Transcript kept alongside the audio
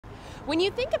When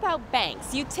you think about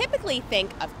banks, you typically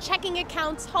think of checking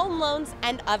accounts, home loans,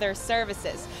 and other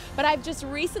services. But I've just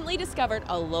recently discovered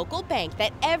a local bank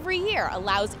that every year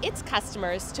allows its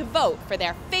customers to vote for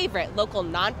their favorite local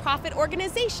nonprofit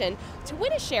organization to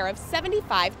win a share of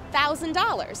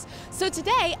 $75,000. So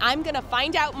today, I'm going to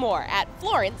find out more at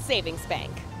Florence Savings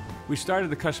Bank. We started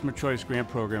the Customer Choice Grant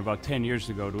Program about 10 years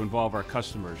ago to involve our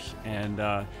customers, and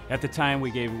at the time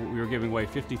we were giving away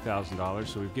 $50,000,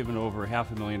 so we've given over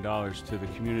 $500,000 to the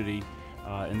community,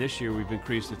 and this year we've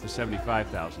increased it to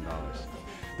 $75,000.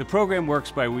 The program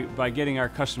works by getting our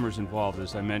customers involved,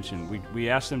 as I mentioned. We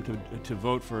ask them to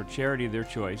vote for a charity of their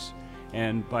choice,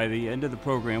 and by the end of the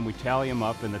program we tally them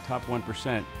up, and the top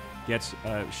 1% gets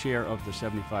a share of the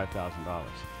 $75,000.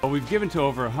 Well, we've given to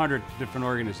over 100 different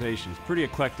organizations, pretty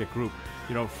eclectic group,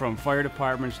 from fire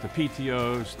departments to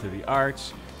PTOs to the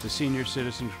arts to senior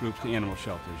citizens groups to animal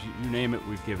shelters. You name it,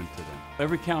 we've given to them.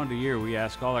 Every calendar year we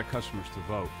ask all our customers to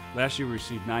vote. Last year we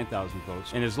received 9,000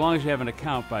 votes, and as long as you have an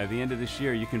account by the end of this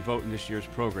year, you can vote in this year's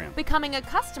program. Becoming a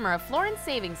customer of Florence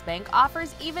Savings Bank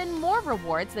offers even more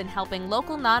rewards than helping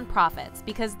local nonprofits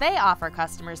because they offer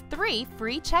customers 3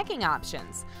 free checking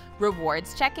options: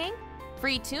 rewards checking,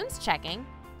 free tunes checking,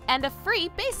 and a free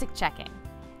basic checking.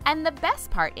 And the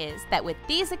best part is that with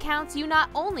these accounts, you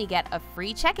not only get a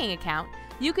free checking account,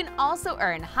 you can also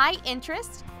earn high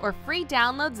interest or free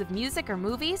downloads of music or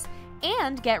movies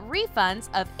and get refunds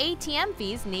of ATM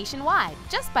fees nationwide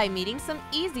just by meeting some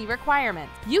easy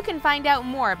requirements. You can find out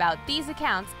more about these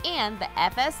accounts and the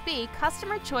FSB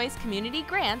Customer Choice Community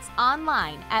Grants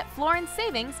online at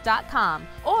florencesavings.com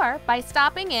or by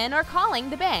stopping in or calling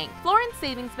the bank. Florence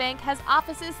Savings Bank has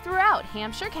offices throughout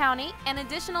Hampshire County and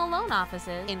additional loan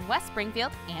offices in West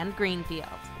Springfield and Greenfield.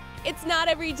 It's not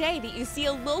every day that you see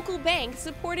a local bank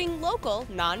supporting local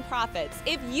nonprofits.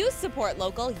 If you support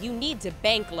local, you need to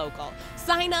bank local.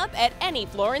 Sign up at any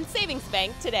Florence Savings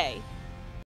Bank today.